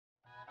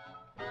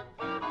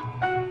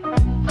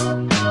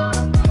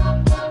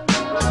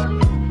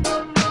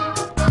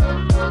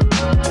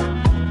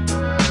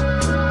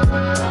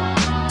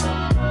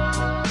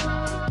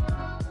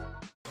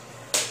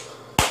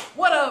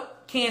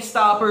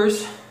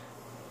stoppers,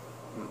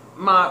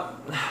 my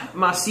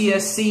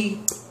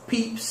CSC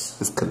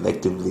peeps. It's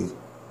collectively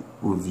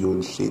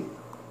reviewing shit.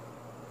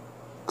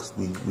 Cause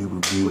we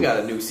review. We got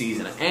a new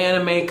season of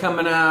anime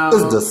coming out.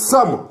 It's the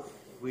summer.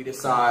 We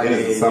decided. It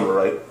is the summer,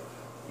 right?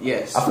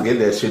 Yes. I forget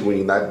that shit when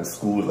you're not in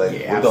school. Like,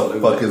 yeah, what absolutely.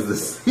 the fuck is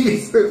this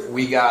season?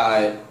 We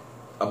got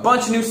a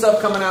bunch of new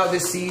stuff coming out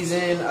this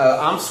season.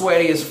 I'm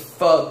sweaty as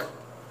fuck.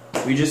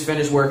 We just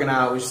finished working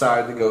out. We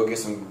decided to go get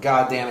some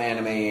goddamn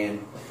anime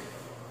in.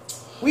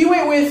 We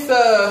went with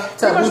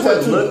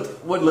Taboo.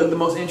 What looked the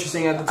most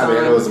interesting at the time. I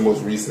mean, I know it's the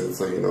most recent,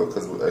 so you know,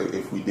 because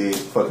if we did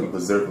fucking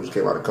Berserk, which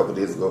came out a couple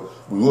days ago,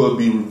 we will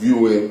be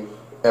reviewing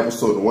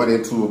episode 1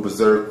 and 2 of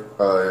Berserk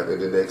in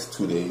the next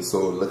 2 days.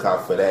 So look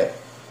out for that.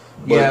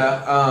 But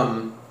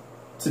yeah.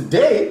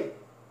 Today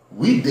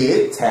we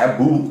did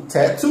Taboo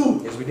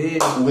Tattoo. Yes, we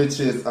did. Which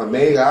is a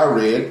manga I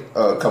read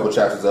a couple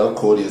chapters of.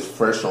 Cody is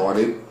fresh on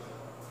it.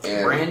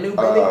 And, brand new,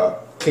 baby.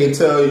 Can't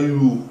tell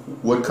you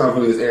what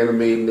company is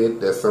animating it.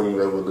 That's something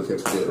that we're looking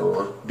to later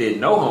on. Did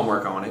no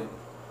homework on it.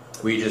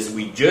 We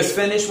just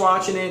finished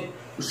watching it.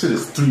 Shit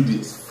is 3D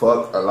as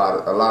fuck. A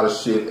lot of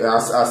shit. And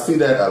I see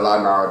that a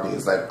lot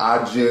nowadays. Like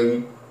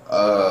Ajin,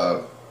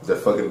 the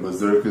fucking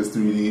Berserk is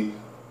 3D.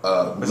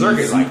 Berserk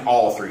is like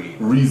all 3D.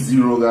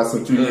 ReZero got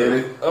some 3D in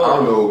it. I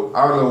don't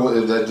know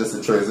if that's just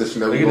a transition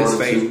that we're going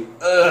to.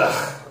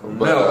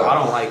 No, I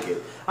don't like it.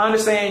 I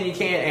understand you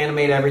can't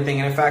animate everything,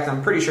 and in fact,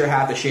 I'm pretty sure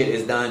half the shit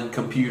is done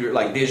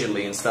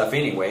digitally and stuff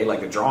anyway, like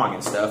the drawing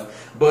and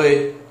stuff.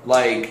 But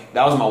like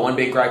that was my one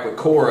big gripe with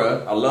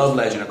Korra. I love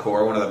Legend of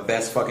Korra, one of the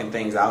best fucking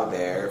things out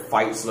there.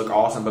 Fights look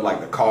awesome, but like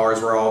the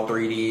cars were all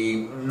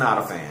 3D. Not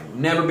a fan.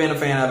 Never been a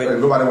fan of it.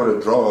 And nobody want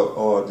to draw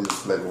all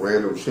this like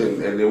random shit,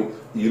 and then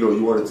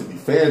you want it to be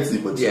fancy,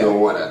 but you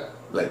don't want to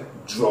like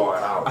draw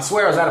it out. I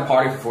swear I was at a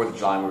party for 4th of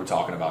July and we were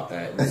talking about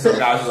that. And some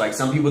guys were like,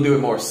 some people do it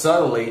more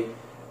subtly,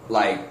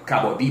 like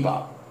Cowboy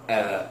Bebop.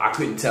 I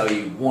couldn't tell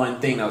you one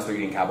thing that was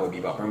 3D in Cowboy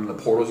Bebop. Remember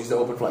the portals used to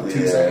open for like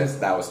 2 seconds?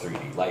 That was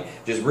 3D. Like,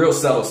 just real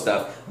subtle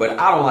stuff. But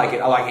I don't like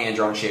it. I like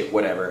hand-drawn shit,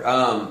 whatever.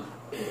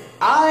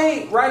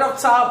 Right up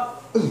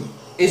top,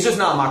 it's just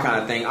not my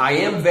kind of thing. I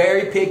am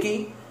very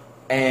picky,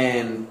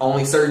 and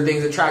only certain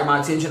things attract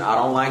my attention. I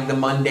don't like the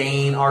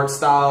mundane art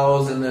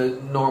styles and the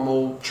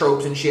normal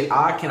tropes and shit.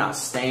 I cannot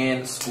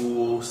stand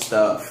school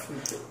stuff.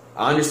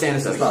 I understand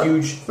it's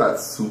huge... It's not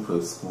super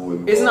school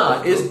involved. It's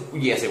not.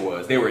 Yes, it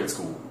was. They were in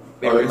school.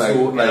 They were in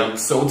school, and I'm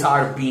so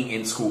tired of being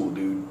in school,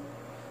 dude.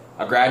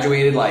 I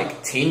graduated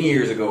like 10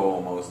 years ago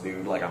almost,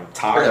 dude. Like, I'm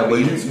tired of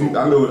being in school.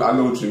 I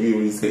know what you mean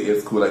when you say in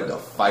school. Like, the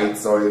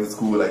fights are in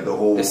school. Like, the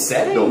whole... The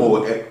setting?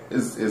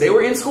 They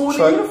were in school in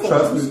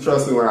uniforms.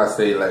 Trust me when I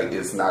say, like,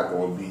 it's not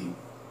going to be...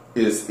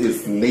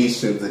 It's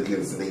nations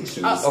against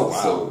nations. Oh,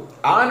 wow. So,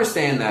 I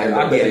understand that.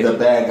 I get it. The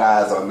bad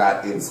guys are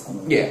not in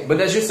school. Yeah, but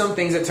that's just some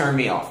things that turn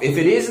me off. If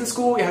it is in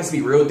school, it has to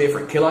be real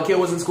different. Kill la Kill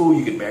was in school,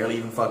 you could barely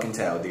even fucking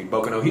tell, dude.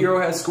 Boku no Hero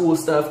has school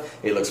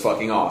stuff. It looks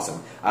fucking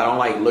awesome. I don't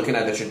like looking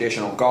at the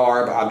traditional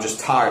garb. I'm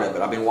just tired of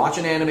it. I've been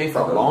watching anime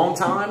for a long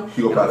time,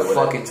 and I'm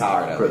fucking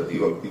tired of it.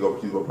 You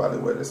go probably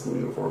wear that school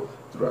uniform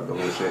throughout the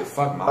whole shit.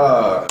 Fuck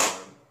my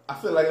I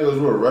feel like it was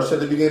real rush at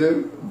the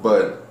beginning,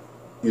 but,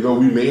 you know,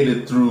 we made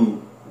it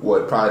through...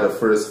 probably the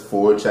first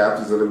 4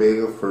 chapters of the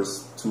manga,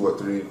 first 2 or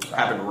 3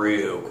 happened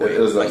real quick.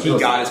 It was like he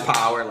got his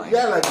power, like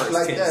that.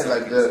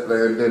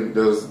 And then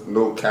there was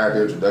no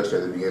character introduction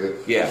at the beginning.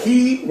 Yeah,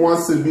 he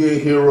wants to be a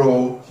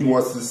hero. He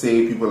wants to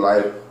save people's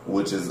life,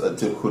 which is a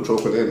typical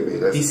trope in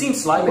anime. He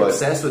seems slightly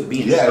obsessed with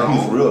being strong.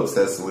 Yeah, he's real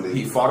obsessed with it.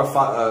 He fought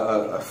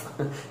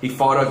he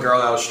fought a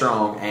girl that was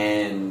strong,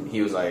 and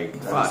he was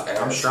like, "Fuck,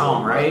 I'm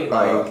strong, right?"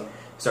 Like.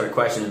 Started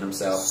questioning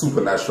himself. Super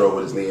not sure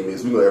what his name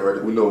is. We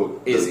know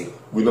Izzy.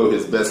 We know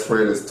his best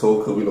friend is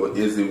Toka. We know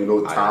Izzy. We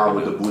know Tom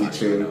with the booty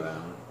chin.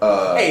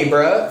 Hey,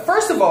 bruh.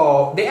 First of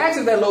all, they asked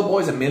if that little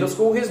boy's in middle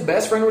school. His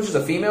best friend, which is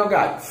a female,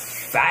 got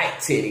fat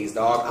titties,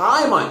 dog.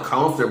 I'm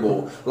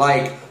uncomfortable.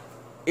 Like,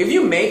 if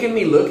you making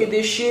me look at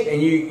this shit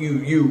and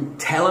you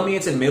telling me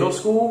it's in middle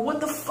school, what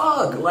the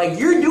fuck? Like,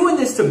 you're doing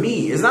this to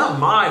me. It's not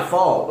my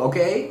fault,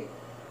 okay?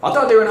 I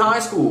thought they were in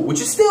high school,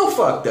 which is still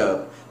fucked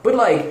up. But,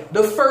 like,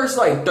 the first,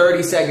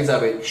 30 seconds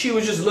of it, she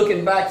was just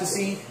looking back to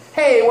see,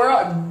 hey, where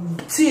are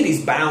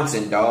titties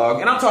bouncing,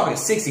 dog? And I'm talking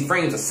 60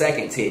 frames a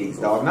second titties,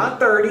 dog. Not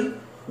 30,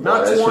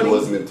 not 20. That shit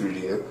wasn't in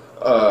 3D.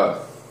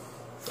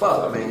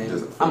 Fuck,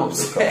 man. I'm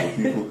upset.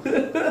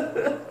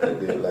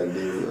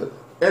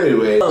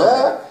 Anyway.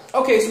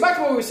 Okay, so back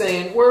to what we were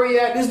saying. Where are we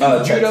at? This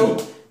dude judo.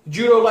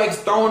 Judo likes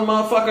throwing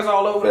motherfuckers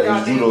all over the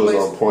goddamn judo place.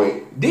 Is on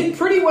point. Did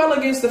pretty well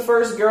against the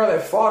first girl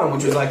that fought him,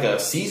 which was like a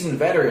seasoned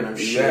veteran of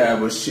shit. Yeah,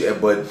 but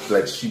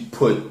she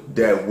put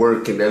that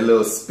work and that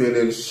little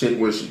spinning shit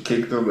when she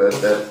kicked him.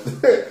 That's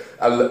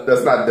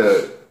not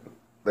the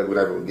we're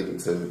not gonna get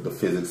into the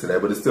physics of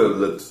that, but it still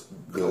looked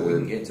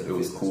good. It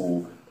was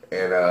cool,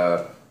 and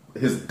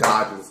his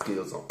dodging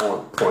skills are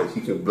on point.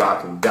 He can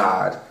block and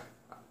dodge,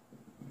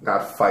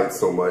 not fight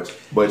so much.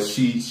 But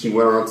she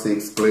went on to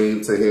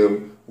explain to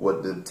him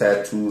what the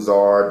tattoos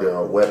are. There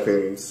are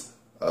weapons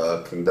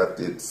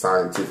conducted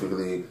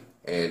scientifically,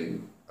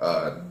 and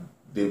I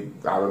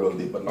don't know if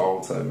they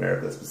belong to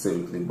America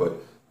specifically, but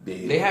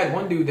they had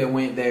one dude that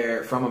went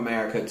there from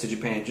America to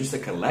Japan just to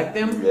collect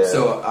them. Yeah.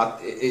 So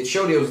it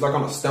showed it was like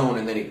on a stone,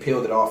 and then he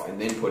peeled it off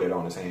and then put it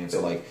on his hand. So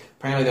like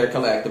apparently they're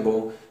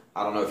collectible.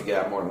 I don't know if you can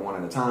have more than one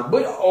at a time.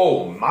 But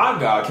oh my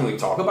God, can we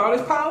talk about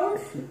his power?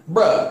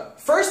 Bruh,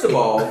 first of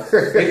all, if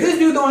this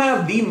dude don't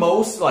have the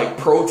most like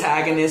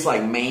protagonist,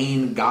 like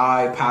main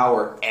guy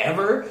power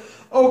ever,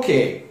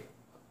 okay.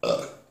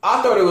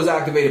 I thought it was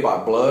activated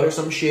by blood or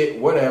some shit,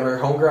 whatever.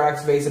 Homegirl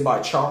activates it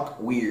by chalk,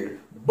 weird.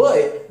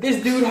 But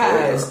this dude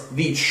has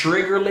the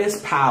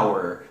triggerless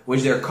power,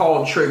 which they're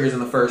called triggers in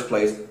the first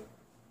place.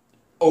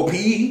 OP,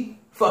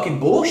 fucking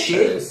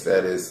bullshit.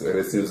 That is, and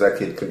it seems like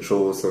it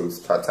controls some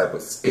type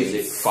of space. Is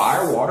it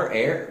fire, water,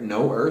 air,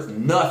 no earth,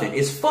 nothing?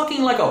 It's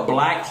fucking like a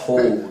black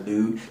hole,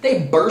 dude.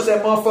 They burst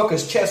that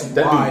motherfucker's chest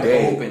wide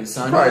open,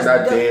 son. Probably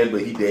not dead,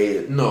 but he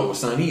dead. No,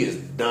 son, he is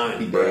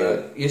done,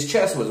 bro. His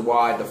chest was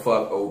wide the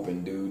fuck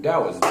open, dude.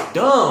 That was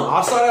dumb.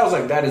 I saw that, I was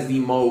like, that is the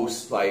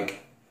most, like,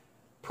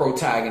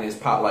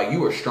 protagonist pop. Like,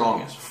 you are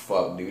strong as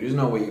fuck, dude. There's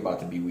no way you're about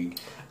to be weak.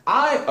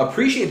 I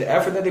appreciate the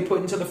effort that they put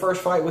into the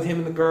first fight with him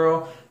and the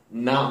girl.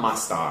 Not my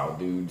style,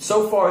 dude.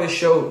 So far this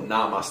show,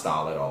 not my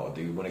style at all,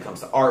 dude. When it comes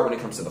to art, when it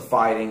comes to the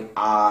fighting,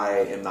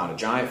 I am not a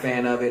giant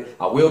fan of it.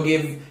 I will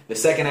give the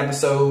second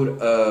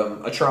episode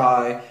a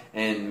try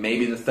and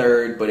maybe the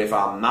third, but if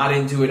I'm not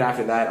into it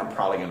after that, I'm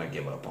probably going to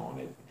give up on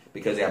it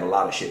because they have a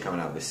lot of shit coming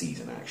out this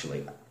season,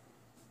 actually.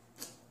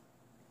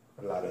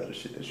 A lot of other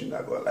shit that you're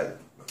not going to like.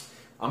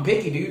 I'm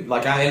picky, dude.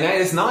 Like,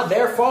 and it's not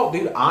their fault,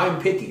 dude.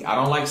 I'm picky. I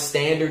don't like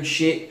standard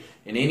shit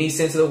in any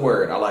sense of the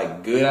word. I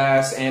like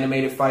good-ass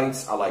animated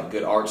fights. I like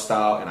good art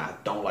style, and I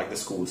don't like the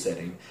school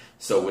setting.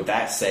 So with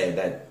that said,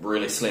 that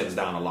really slims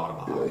down a lot of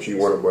my options. You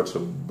want a bunch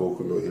of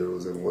Boku no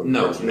Heroes in One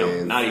Punch Man?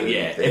 No, not even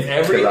yet. If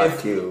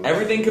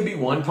everything could be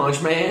One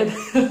Punch Man,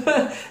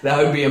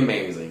 that would be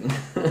amazing.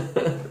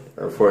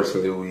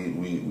 Unfortunately,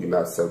 we're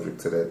not subject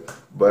to that.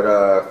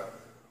 But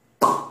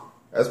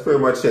that's pretty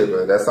much it,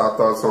 man. That's our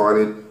thoughts on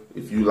it.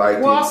 If you like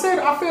it.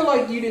 I feel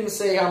like you didn't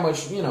say how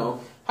much,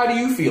 how do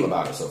you feel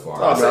about it so far?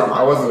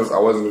 I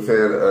wasn't a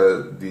fan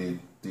of the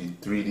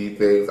 3D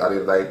things. I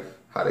didn't like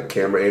how the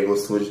camera angle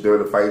switched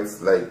during the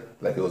fights,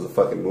 like it was a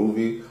fucking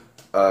movie.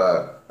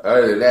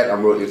 Other than that,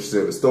 I'm really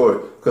interested in the story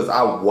because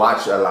I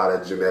watch a lot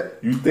of generic.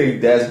 You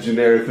think that's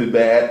generically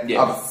bad?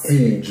 Yeah. I've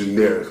seen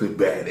generically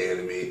bad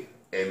anime,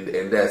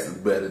 and that's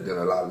better than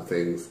a lot of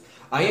things.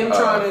 I am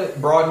trying to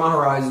broaden my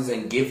horizons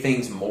and give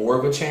things more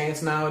of a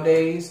chance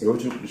nowadays. You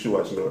should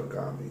watch another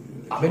comedy.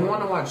 I've been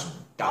wanting to watch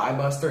Die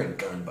Buster and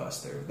Gun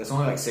Buster. That's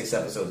only like 6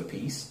 episodes a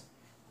piece,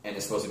 and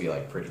it's supposed to be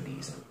like pretty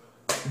decent.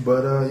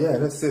 But yeah,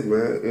 that's it,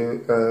 man.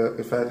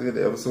 If I had to get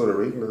the episode of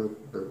rating,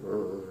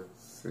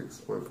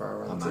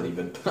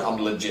 6.5. I'm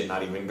legit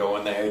not even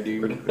going there,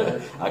 dude.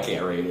 I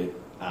can't rate it.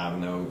 I have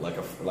no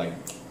like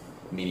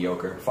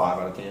mediocre 5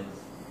 out of 10.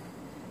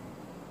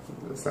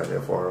 It's not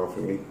that far off for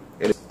me.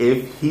 And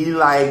if he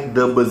liked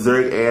the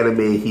Berserk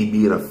anime, he'd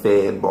be a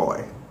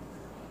fanboy.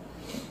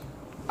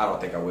 I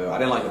don't think I will. I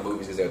didn't like the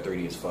movies because they were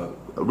 3D as fuck.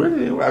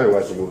 Really? I didn't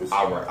watch the movies.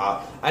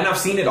 And I've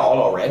seen it all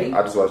already.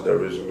 I just watched the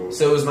original.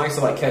 So it was nice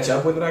to like catch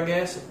up with it, I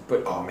guess.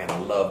 But oh man, I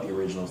love the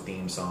original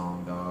theme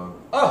song, dog.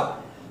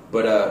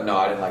 But no,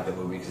 I didn't like the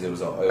movie because it was.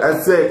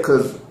 That's it.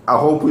 Because I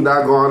hope we're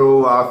not going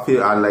over.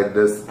 I like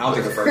this. I don't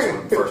think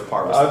the first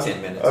part was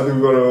 10 minutes. I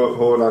think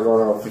we're not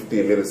going on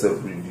 15 minutes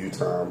of review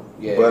time.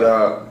 Yeah.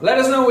 But let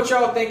us know what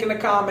y'all think in the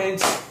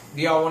comments.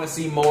 Do y'all want to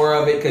see more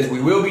of it? Because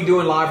we will be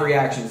doing live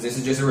reactions. This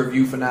is just a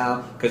review for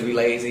now because we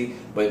lazy.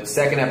 But the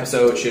second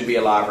episode should be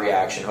a live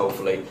reaction,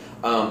 hopefully.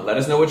 Let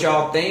us know what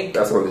y'all think.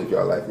 That's only if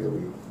y'all like it.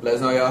 Let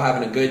us know y'all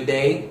having a good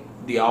day.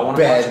 Do y'all want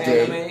to watch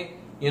anime?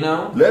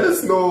 Let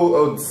us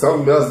know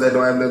something else that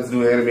don't have nothing to do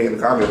with anime in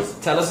the comments.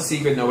 Tell us a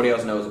secret nobody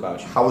else knows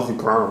about you. How was your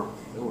prom?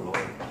 Oh, Lord.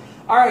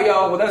 Alright,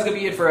 y'all. Well, that's going to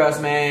be it for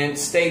us, man.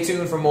 Stay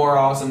tuned for more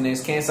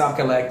awesomeness. Cant Stop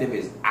Collective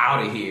is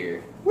out of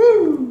here.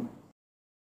 Woo!